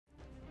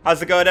How's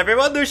it going,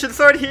 everyone? Lucian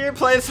Sword here,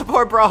 playing some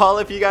more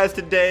Brawlhalla for you guys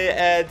today,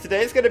 and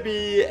today's gonna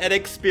be an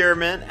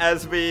experiment,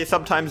 as we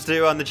sometimes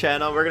do on the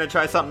channel. We're gonna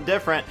try something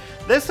different.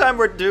 This time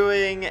we're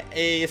doing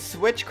a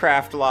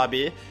Switchcraft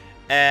lobby,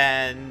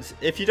 and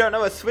if you don't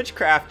know what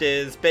Switchcraft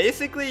is,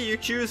 basically you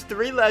choose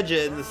 3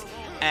 legends,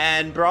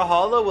 and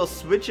Brawlhalla will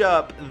switch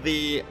up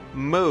the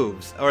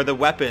moves, or the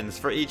weapons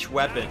for each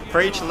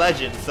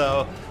legend.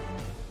 So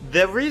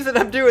the reason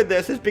I'm doing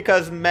this is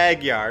because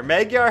Magyar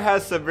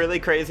has some really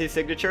crazy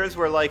signatures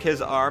where like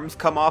his arms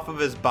come off of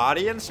his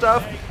body and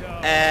stuff,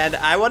 and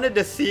I wanted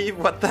to see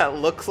what that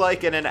looks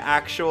like in an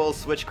actual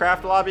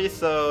Switchcraft lobby,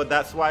 so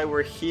that's why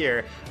we're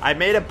here. I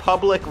made a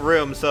public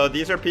room, so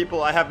these are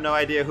people, I have no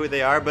idea who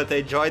they are, but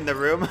they joined the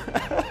room.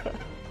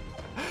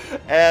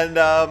 And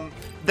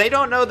they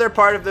don't know they're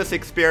part of this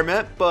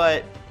experiment,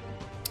 but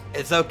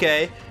it's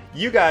okay.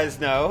 You guys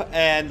know,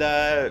 and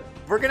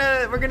we're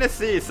gonna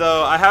see.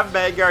 So I have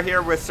Magyar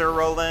here with Sir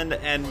Roland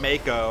and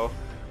Mako.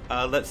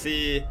 Let's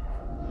see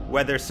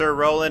whether Sir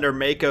Roland or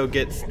Mako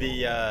gets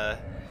the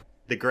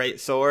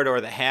great sword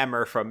or the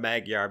hammer from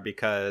Magyar,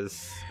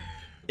 because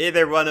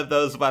either one of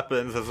those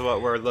weapons is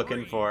what we're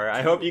looking for.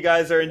 I hope you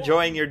guys are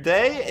enjoying your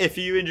day. If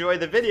you enjoyed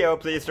the video,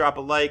 please drop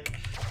a like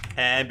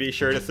and be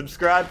sure to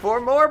subscribe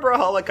for more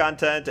Brawlhalla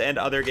content and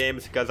other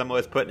games, because I'm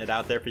always putting it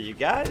out there for you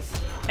guys.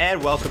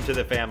 And welcome to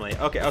the family.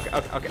 Okay.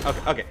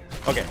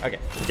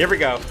 Here we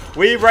go.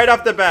 Right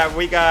off the bat,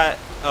 we got...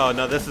 Oh,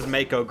 no, this is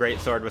Mako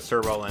Greatsword with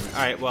Sir Roland.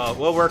 Alright, well,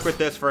 we'll work with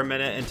this for a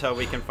minute until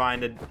we can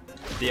find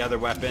the other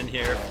weapon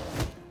here.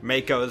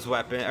 Mako's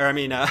weapon... Or, I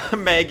mean,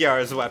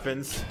 Magyar's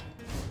weapons.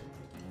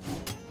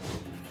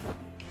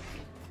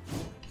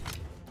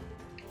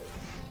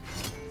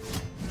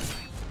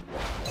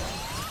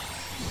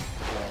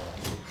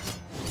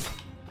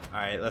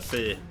 Alright, let's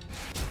see.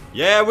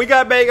 Yeah, we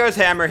got Magyar's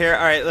hammer here.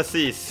 Alright, let's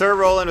see. Sir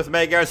Roland with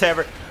Magyar's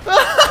hammer.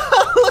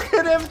 Look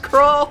at him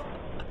crawl.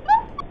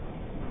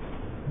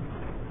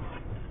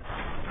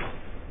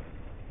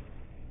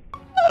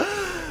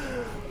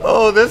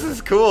 Oh, this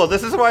is cool.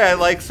 This is why I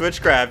like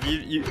Switchcraft.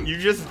 You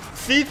just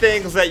see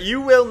things that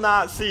you will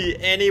not see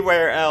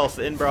anywhere else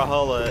in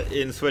Brawlhalla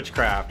in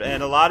Switchcraft.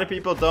 And a lot of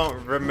people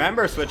don't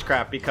remember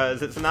Switchcraft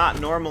because it's not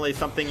normally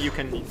something you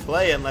can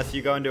play unless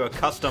you go into a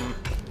custom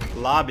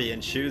lobby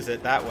and choose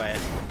it that way.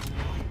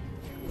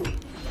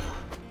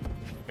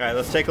 Alright,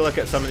 let's take a look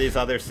at some of these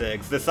other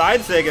SIGs. The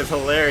side SIG is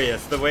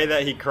hilarious, the way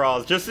that he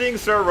crawls. Just seeing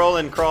Sir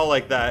Roland crawl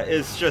like that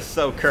is just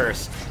so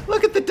cursed.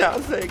 Look at the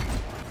down SIG.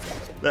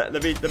 Let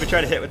me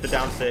try to hit with the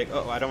down SIG.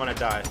 Oh, I don't want to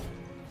die.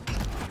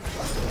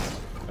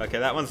 Okay,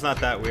 that one's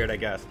not that weird, I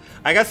guess.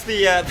 I guess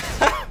the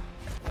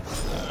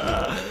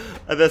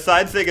the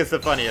side SIG is the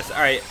funniest.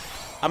 Alright,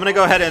 I'm gonna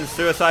go ahead and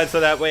suicide so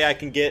that way I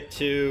can get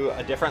to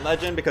a different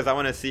legend, because I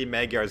want to see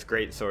Magyar's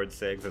great sword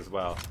SIGs as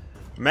well.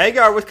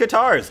 Magyar with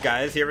guitars,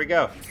 guys. Here we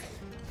go.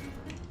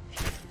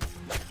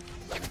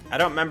 I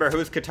don't remember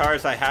whose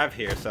guitars I have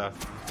here, so.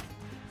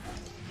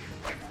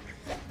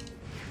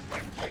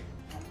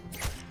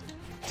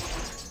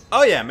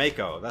 Oh yeah,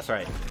 Mako. That's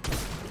right.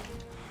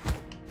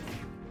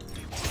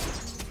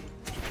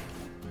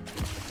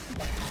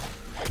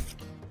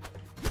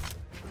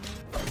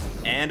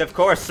 And of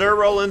course, Sir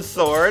Roland's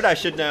sword, I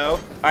should know.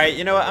 Alright,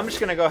 you know what? I'm just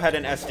gonna go ahead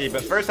and SD,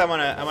 but first I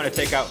wanna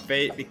take out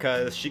Fate,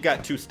 because she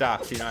got 2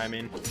 stocks, you know what I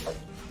mean?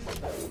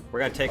 We're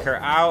gonna take her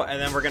out,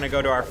 and then we're gonna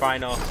go to our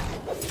final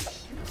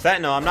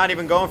Sentinel. I'm not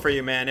even going for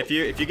you, man. If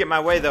you get my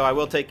way though, I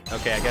will take...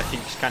 Okay, I guess he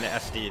just kinda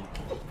SD'd.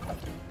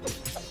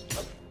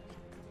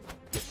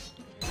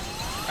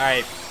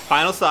 Alright,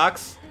 final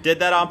socks. Did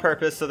that on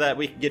purpose so that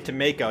we can get to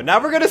Mako. Now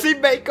we're gonna see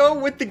Mako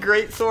with the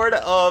great sword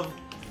of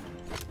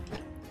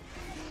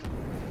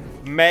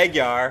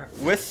Magyar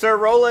with Sir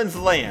Roland's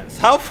lance.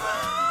 How?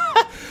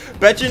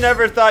 Bet you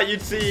never thought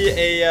you'd see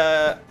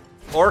a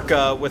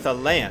orca with a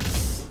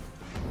lance.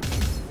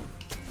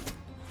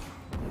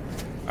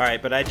 All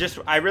right, but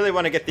I really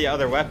want to get the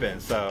other weapon,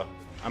 so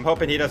I'm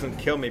hoping he doesn't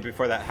kill me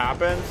before that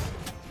happens.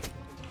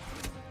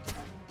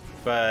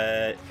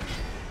 But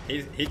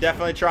he's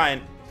definitely trying.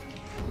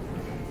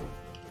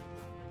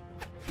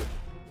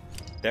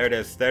 There it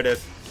is. There it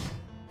is.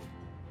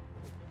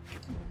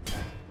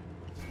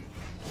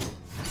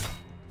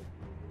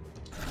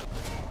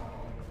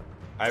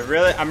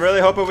 I'm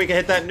really hoping we can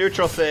hit that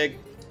neutral SIG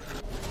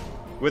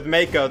with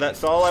Mako.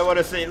 That's all I want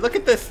to see. Look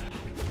at this.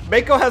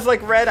 Mako has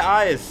like red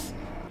eyes.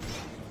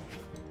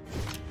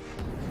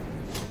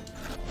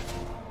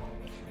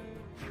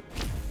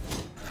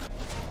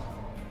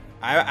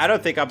 I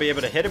don't think I'll be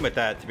able to hit him with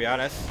that, to be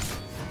honest.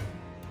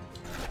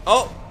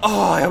 Oh,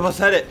 I almost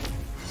hit it.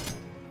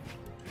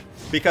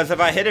 Because if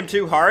I hit him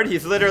too hard,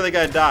 he's literally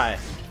gonna die.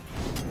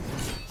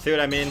 See what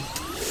I mean?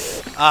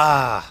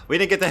 We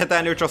didn't get to hit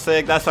that neutral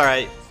SIG. That's all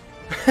right.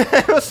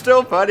 It was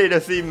still funny to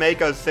see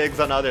Mako SIGs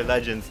on other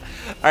legends.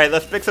 Alright,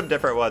 let's pick some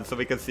different ones so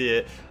we can see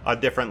it on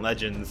different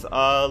legends.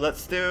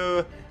 Let's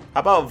do...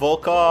 How about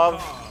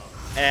Volkov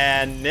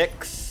and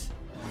Nyx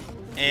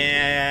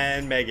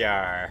and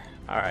Magyar?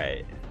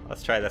 Alright,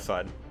 let's try this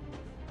one.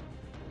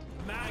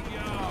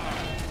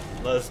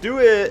 Let's do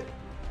it!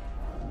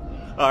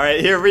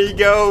 Alright, here we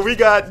go. We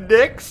got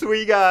Nyx,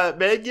 we got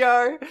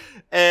Magyar,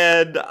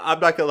 and I'm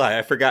not gonna lie,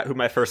 I forgot who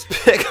my first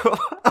pick was.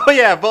 Oh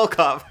yeah,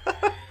 Volkov.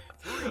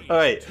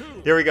 Alright,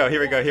 here we go.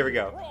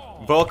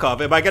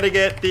 Volkov. Am I gonna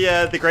get the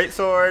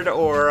greatsword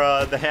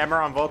or the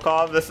hammer on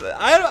Volkov?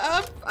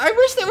 I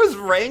wish there was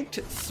ranked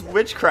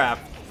Switchcraft.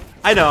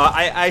 I know,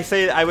 I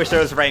say I wish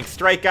there was ranked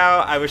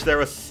Strikeout, I wish there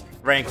was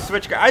ranked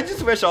Switchcraft. I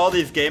just wish all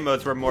these game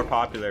modes were more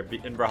popular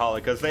in Brawlhalla,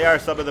 because they are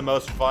some of the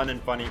most fun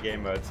and funny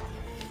game modes.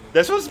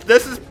 This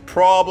is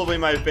probably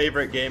my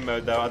favorite game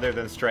mode though, other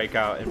than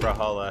Strikeout in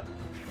Brawlhalla.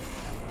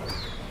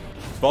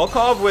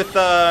 Volkov with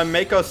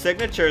Mako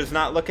signature is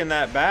not looking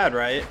that bad,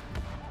 right?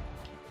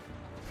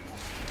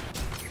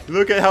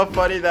 Look at how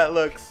funny that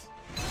looks.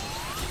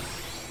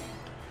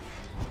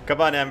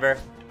 Come on, Ember.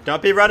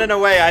 Don't be running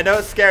away. I know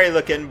it's scary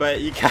looking,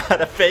 but you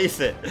gotta face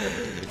it.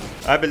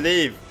 I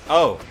believe.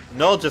 Oh,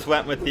 Null just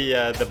went with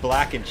the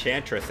Black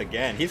Enchantress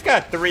again. He's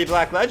got 3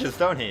 Black Legends,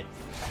 don't he?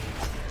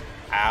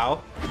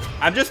 Ow.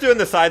 I'm just doing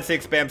the side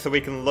stick spam so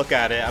we can look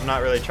at it. I'm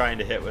not really trying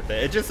to hit with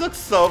it. It just looks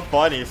so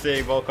funny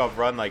seeing Volkov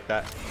run like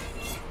that.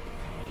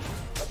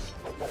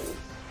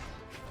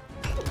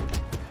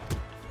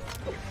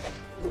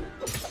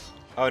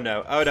 Oh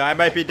no, I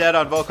might be dead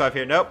on Volkov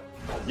here. Nope.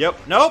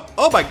 Yep, nope.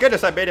 Oh my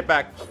goodness, I made it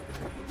back.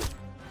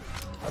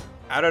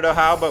 I don't know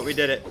how, but we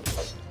did it.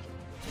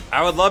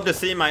 I would love to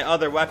see my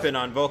other weapon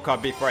on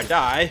Volkov before I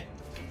die,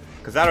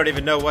 because I don't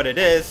even know what it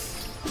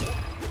is.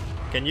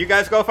 Can you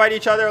guys go fight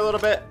each other a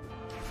little bit?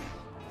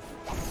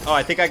 Oh,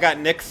 I think I got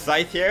Nick's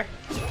scythe here.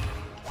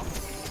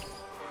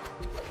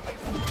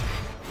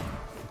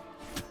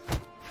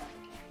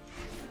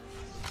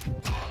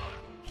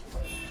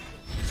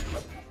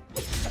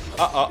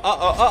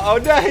 Uh-oh,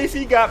 nice,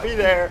 he got me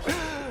there.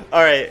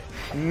 Alright,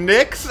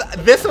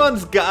 Nyx, this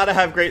one's gotta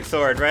have great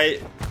sword,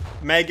 right?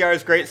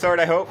 Magyar's great sword,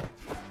 I hope.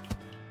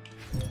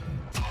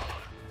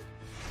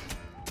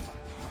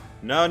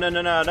 No,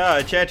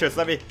 Enchantress,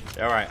 let me...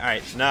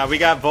 Alright, now we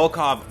got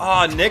Volkov.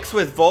 Oh, Nyx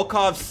with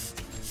Volkov's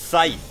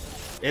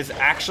scythe is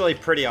actually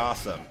pretty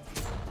awesome.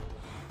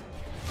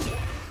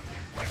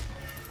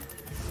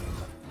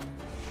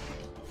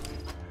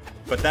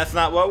 But that's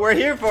not what we're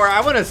here for.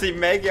 I want to see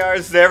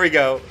Magyar's. There we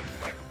go.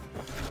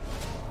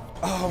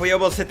 Oh, we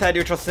almost hit that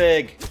neutral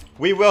sig.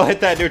 We will hit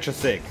that neutral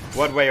sig,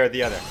 one way or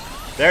the other.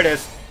 There it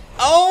is.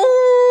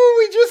 Oh,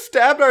 we just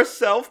stabbed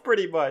ourselves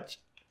pretty much.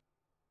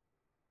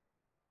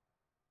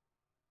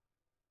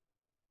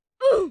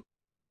 Ooh.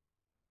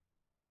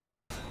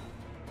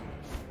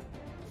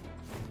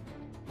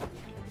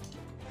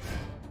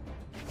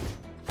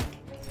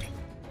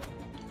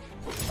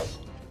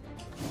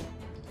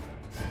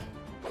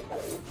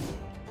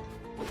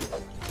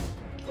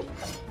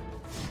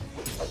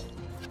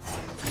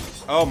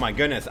 Oh my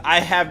goodness, I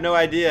have no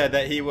idea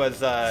that he was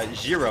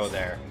Zero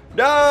there.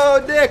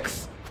 No,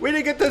 Nyx! We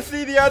didn't get to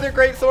see the other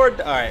great sword.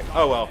 Alright,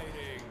 oh well.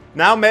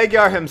 Now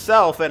Magyar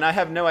himself, and I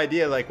have no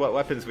idea like what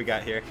weapons we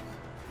got here.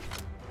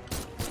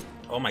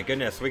 Oh my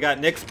goodness, we got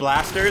Nyx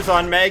blasters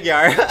on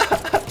Magyar. Look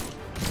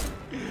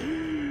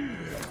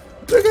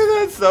at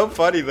that, so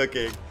funny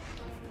looking.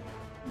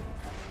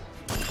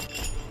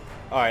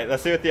 Alright,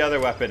 let's see what the other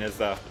weapon is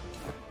though.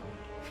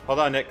 Hold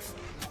on, Nyx.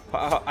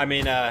 I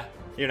mean,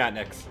 you're not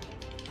Nyx.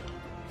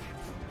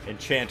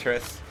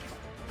 Enchantress.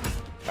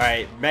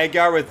 Alright,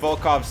 Magyar with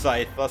Volkov's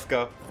scythe. Let's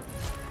go.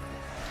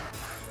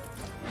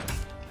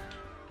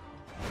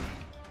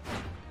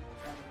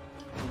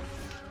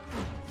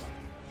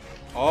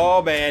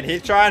 Oh man,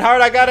 he's trying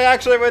hard. I gotta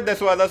actually win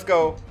this one. Let's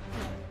go.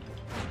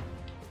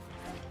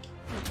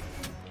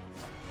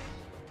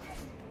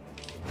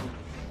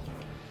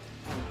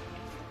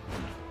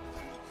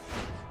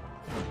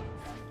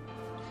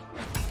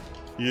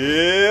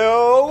 Yeah,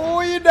 oh,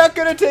 you're not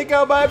gonna take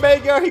out my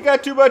Magyar. He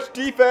got too much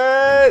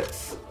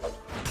defense.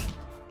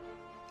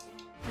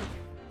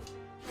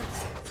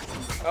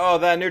 Oh,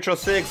 that neutral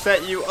sig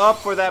set you up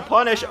for that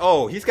punish.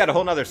 Oh, he's got a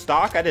whole nother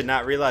stock. I did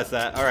not realize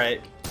that. All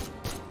right,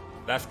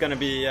 that's gonna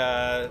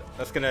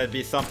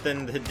be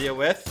something to deal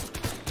with.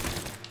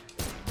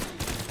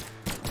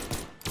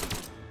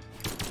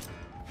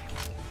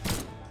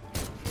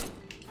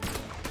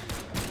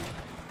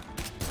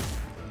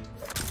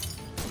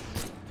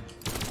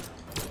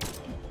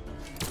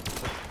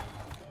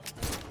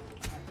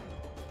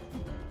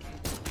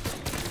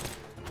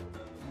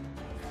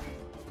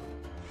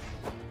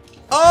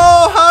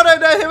 Oh, how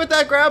did I hit with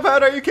that grab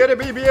pound? Are you kidding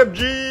me,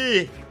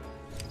 BMG?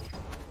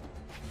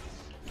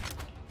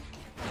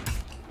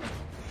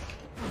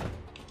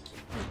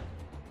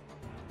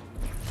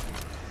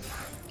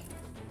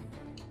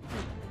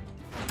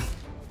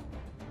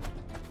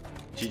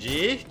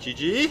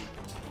 GG?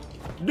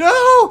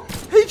 No!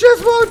 He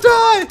just won't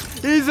die!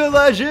 He's a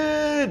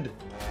legend!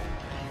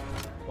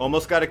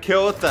 Almost got a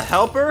kill with the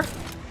helper.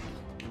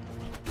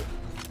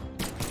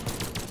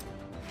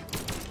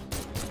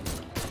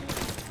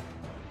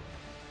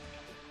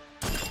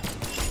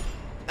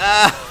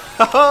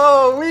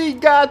 Oh, we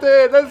got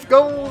it! Let's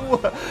go!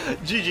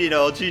 GG,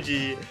 no,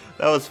 GG.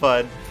 That was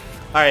fun.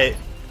 Alright,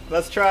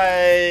 let's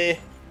try...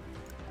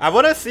 I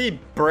want to see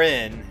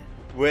Bryn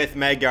with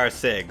Magyar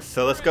Sigs.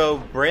 So let's go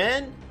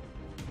Bryn.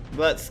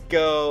 Let's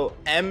go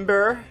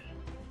Ember.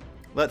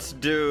 Let's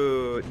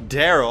do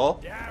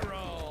Daryl.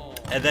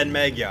 And then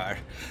Magyar.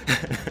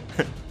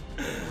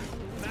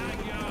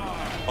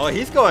 Oh,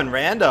 he's going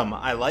random.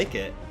 I like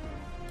it.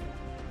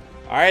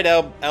 Alright,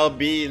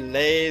 LB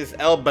Lays,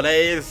 L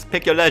Blaze.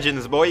 Pick your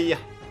legends, boy.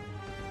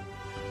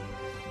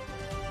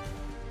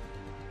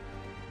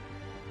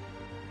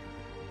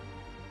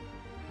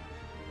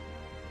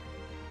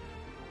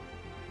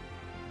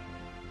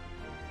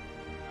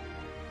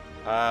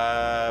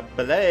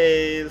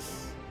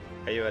 Blaze,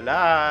 are you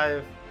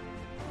alive?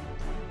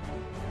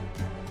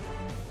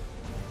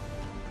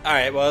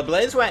 Alright, well,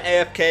 Blaze went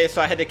AFK,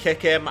 so I had to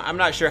kick him. I'm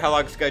not sure how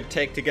long it's going to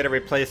take to get a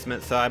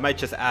replacement, so I might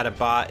just add a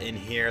bot in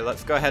here.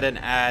 Let's go ahead and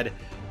add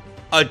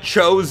a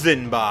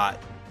chosen bot.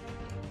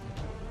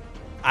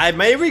 I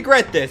may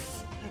regret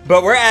this,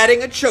 but we're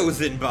adding a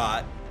chosen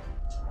bot.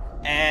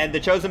 And the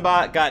chosen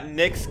bot got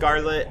Nick,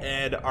 Scarlet,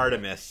 and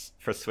Artemis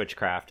for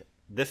Switchcraft.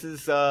 This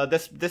is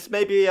this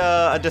may be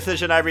a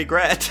decision I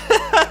regret.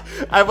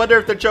 I wonder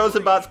if the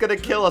chosen bot's gonna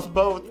kill us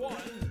both.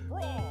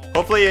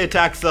 Hopefully he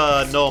attacks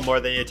Null more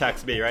than he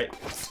attacks me, right?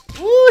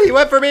 Woo, he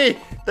went for me.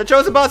 The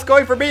chosen bot's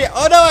going for me.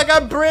 Oh no, I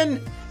got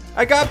Bryn.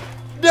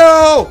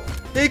 No,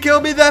 he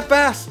killed me that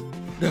fast.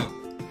 No.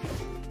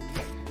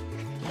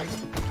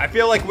 I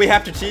feel like we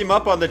have to team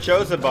up on the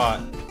chosen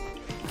bot.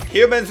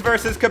 Humans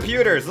versus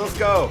computers. Let's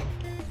go.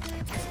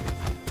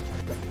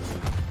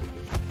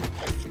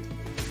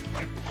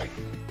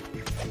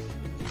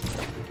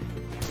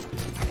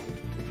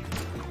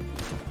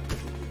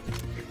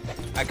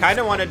 I kind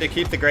of wanted to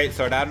keep the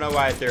greatsword. I don't know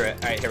why I threw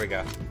it. All right, here we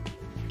go.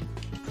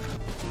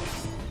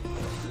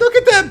 Look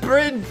at that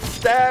Bryn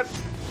stab.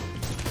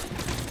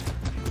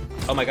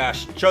 Oh my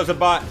gosh, chosen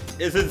bot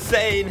is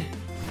insane.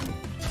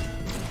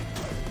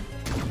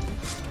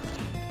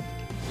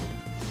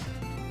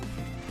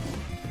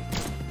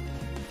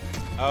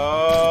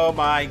 Oh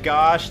my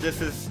gosh,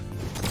 this is...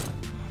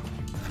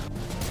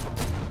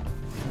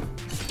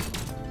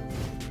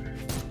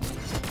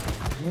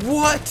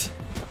 What?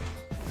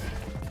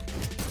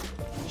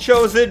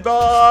 Chosen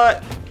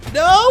bot!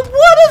 No,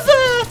 what is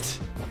that?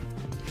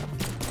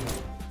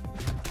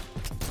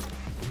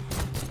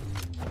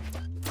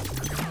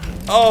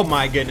 Oh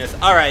my goodness.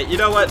 Alright, you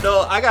know what,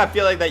 Noel? I got a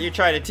feeling that you're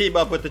trying to team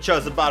up with the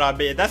chosen bot on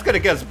me. That's gonna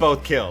get us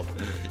both killed.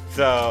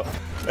 So,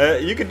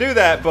 you can do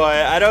that,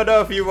 but I don't know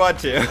if you want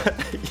to.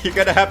 You're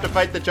gonna have to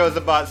fight the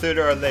chosen bot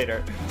sooner or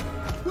later.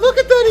 Look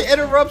at that, he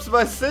interrupts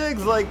my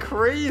SIGs like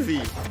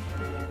crazy.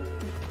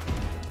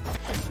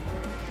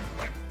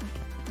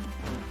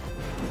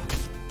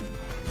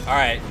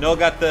 Alright, Noel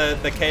got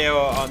the KO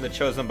on the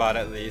chosen bot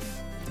at least.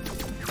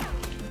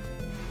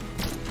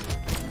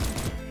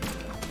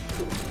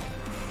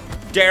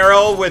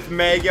 Daryl with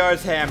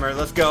Magyar's hammer.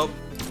 Let's go.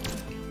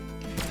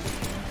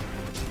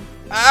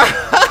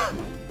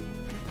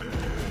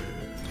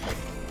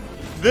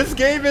 This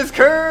game is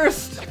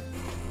cursed.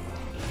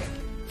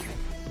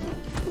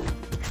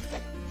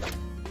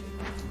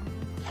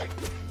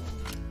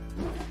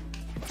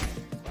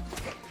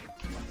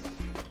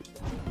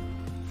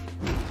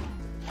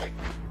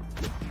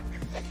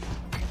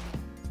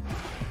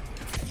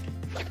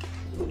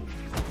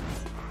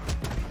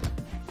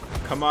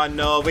 Come on,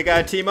 Noel. We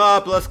gotta team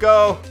up. Let's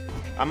go.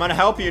 I'm gonna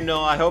help you,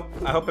 Noel. I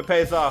hope it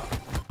pays off.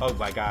 Oh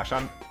my gosh,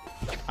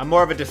 I'm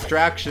more of a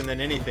distraction than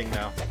anything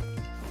now.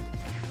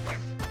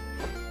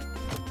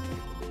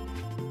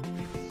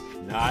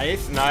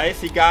 Nice, nice.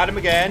 He got him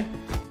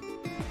again.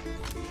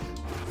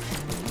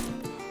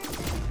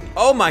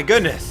 Oh my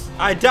goodness.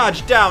 I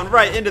dodged down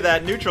right into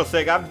that neutral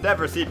sig. I've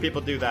never seen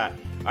people do that.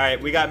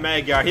 Alright, we got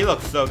Magyar. He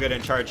looks so good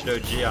in charged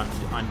OG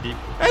on deep.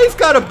 Hey, he's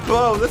got a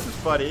bow. This is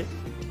funny.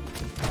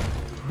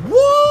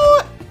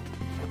 What?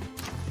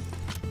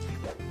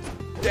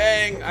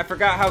 Dang, I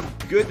forgot how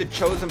good the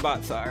chosen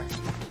bots are.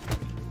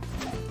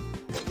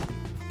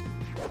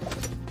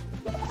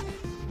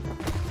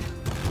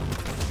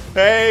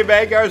 Hey,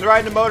 Magyar's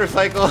riding a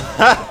motorcycle.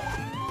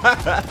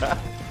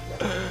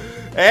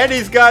 And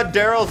he's got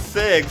Daryl's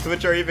SIGs,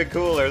 which are even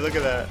cooler. Look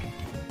at that.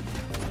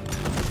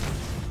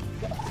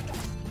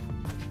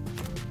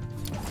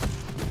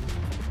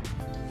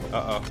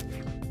 Uh-oh.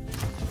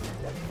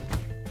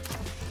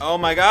 Oh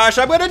my gosh,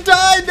 I'm gonna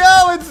die!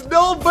 No, it's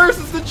Null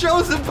versus the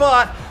chosen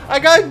bot! I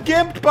got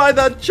gimped by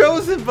the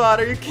chosen bot.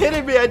 Are you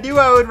kidding me? I knew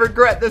I would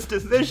regret this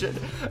decision.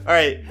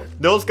 Alright,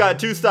 Null's got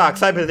 2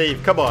 stocks, I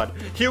believe. Come on.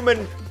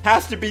 Human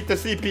has to beat the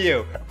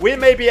CPU. We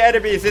may be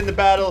enemies in the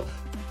battle,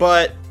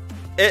 but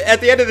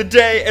at the end of the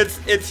day,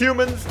 it's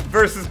humans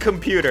versus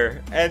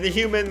computer. And the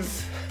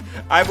humans,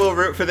 I will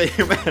root for the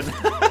human.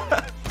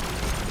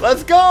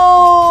 Let's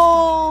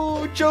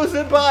go!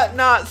 Chosen bot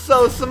not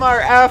so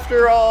smart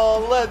after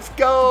all. Let's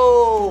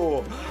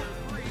go!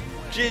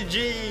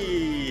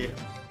 GG.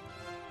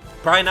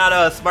 Probably not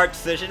a smart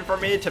decision for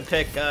me to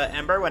pick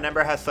Ember when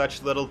Ember has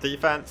such little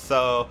defense.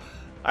 So,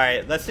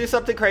 alright, let's do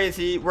something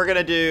crazy. We're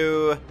gonna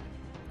do...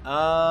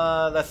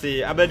 let's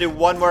see. I'm gonna do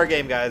one more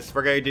game, guys.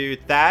 We're gonna do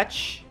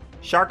Thatch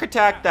Shark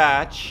Attack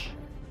Thatch.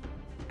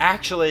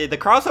 Actually, the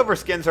crossover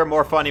skins are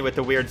more funny with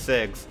the weird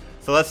SIGs.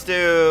 So let's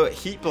do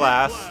Heat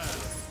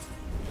Blast.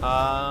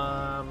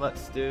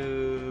 Let's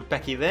do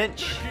Becky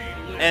Lynch.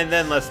 And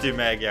then let's do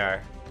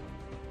Magyar.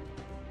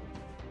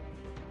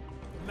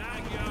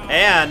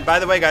 And, by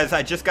the way, guys,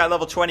 I just got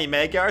level 20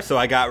 Magyar, so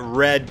I got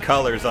red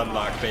colors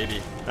unlocked,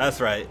 baby.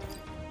 That's right.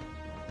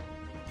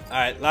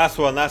 Alright, last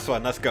one,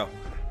 let's go.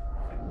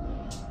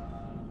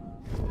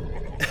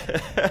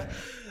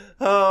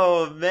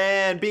 Oh,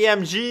 man.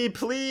 BMG,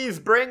 please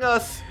bring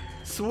us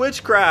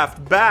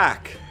Switchcraft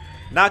back.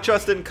 Not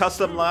just in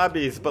custom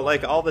lobbies, but,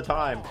 like, all the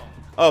time.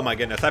 Oh, my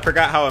goodness. I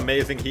forgot how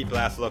amazing Heat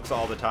Blast looks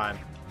all the time.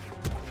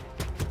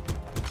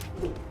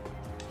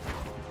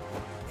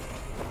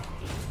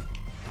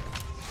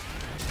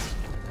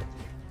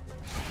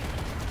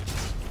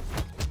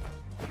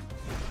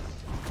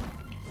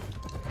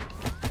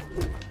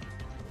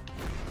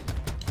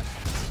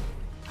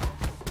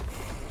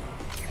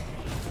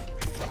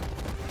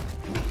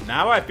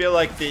 Now I feel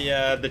like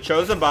the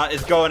Chosen bot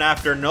is going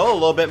after Null a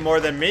little bit more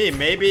than me.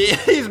 Maybe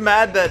he's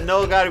mad that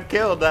Null got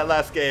killed that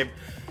last game.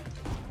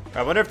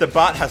 I wonder if the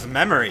bot has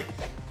memory.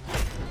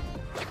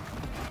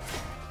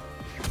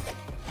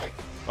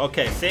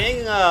 Okay,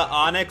 seeing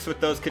Onyx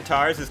with those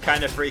guitars is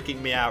kind of freaking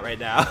me out right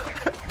now.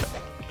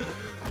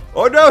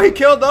 Oh no, he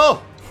killed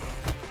Null!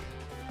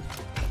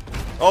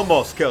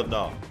 Almost killed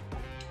Null.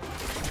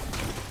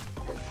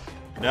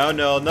 No,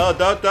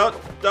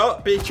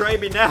 don't betray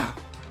me now.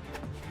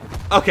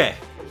 Okay.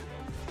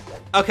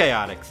 Okay,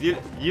 Onyx. You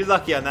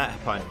lucky on that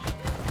punch.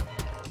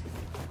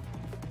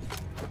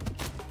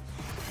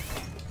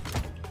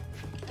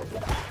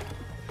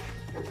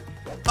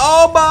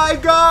 Oh my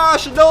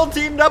gosh! Null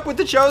teamed up with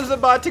the Chosen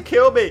bot to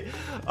kill me.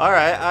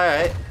 Alright,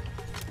 alright.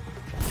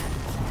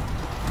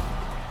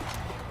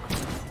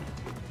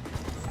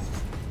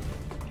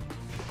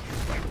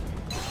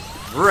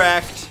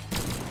 Wrecked.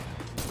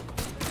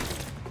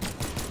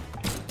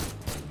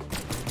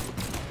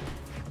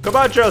 Come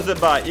on, Chosen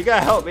bot, you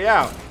gotta help me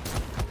out.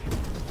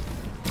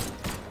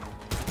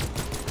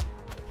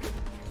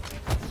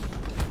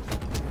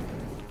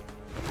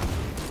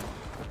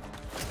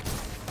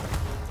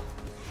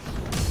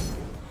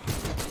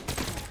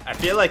 I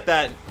feel like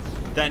that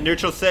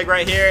neutral sig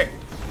right here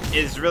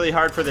is really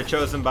hard for the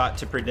Chosen bot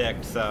to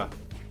predict, so.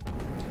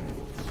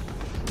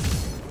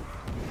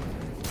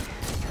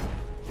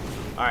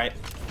 Alright.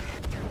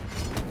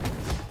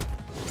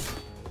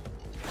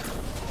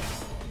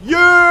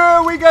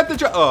 Yeah, we got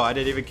the oh, I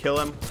didn't even kill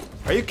him.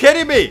 Are you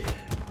kidding me?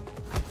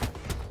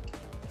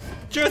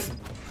 Just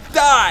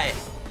die.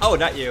 Oh,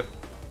 not you.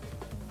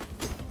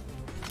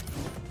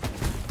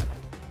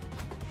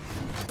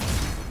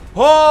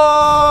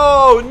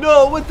 Oh,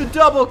 no, with the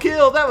double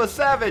kill. That was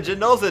savage.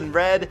 And Null's in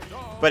red,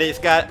 but he's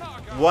got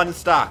one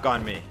stock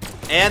on me.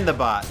 And the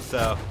bot,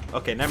 so.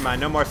 Okay, never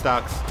mind. No more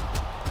stocks.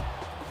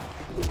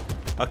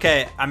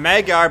 Okay, I'm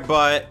Magyar,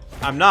 but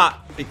I'm not.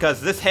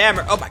 Because this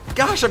hammer, oh my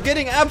gosh, I'm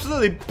getting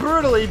absolutely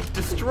brutally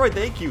destroyed.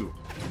 Thank you.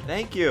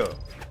 Thank you.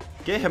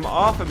 Get him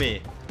off of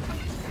me.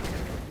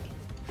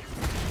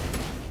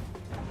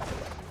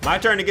 My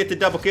turn to get the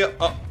double kill.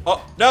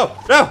 Oh, no.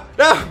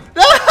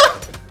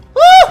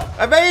 Woo!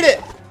 I made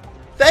it.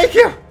 Thank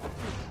you.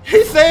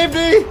 He saved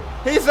me.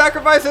 He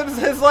sacrificed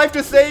his life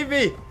to save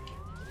me.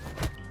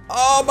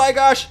 Oh my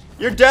gosh.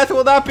 Your death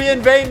will not be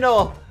in vain,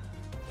 Null.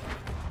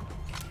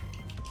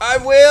 I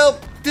will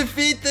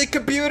defeat the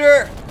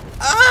computer.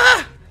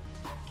 Ah!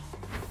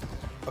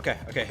 Okay,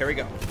 here we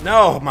go.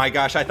 No, my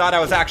gosh, I thought I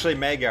was actually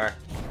Magyar.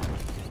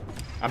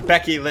 I'm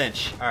Becky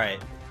Lynch. Alright.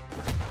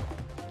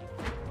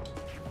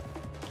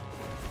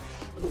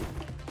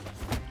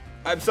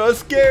 I'm so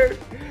scared.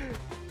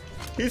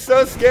 He's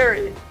so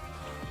scary.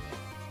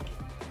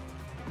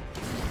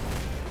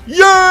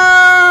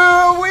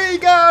 Yeah! We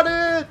got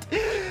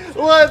it!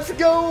 Let's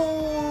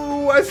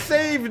go! I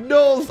saved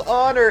Null's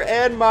honor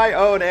and my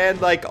own and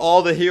like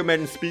all the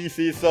human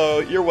species, so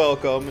you're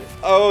welcome.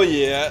 Oh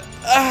yeah.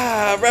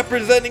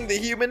 Representing the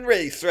human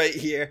race right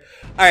here.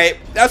 Alright,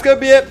 that's gonna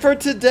be it for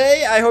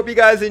today. I hope you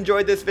guys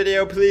enjoyed this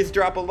video. Please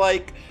drop a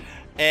like.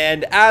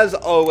 And as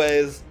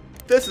always,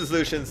 this is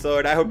Lucian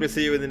Sword. I hope to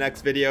see you in the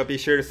next video. Be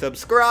sure to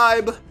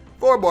subscribe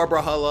for more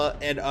Brawlhalla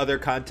and other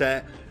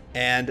content.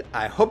 And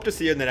I hope to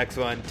see you in the next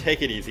one.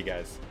 Take it easy,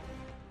 guys.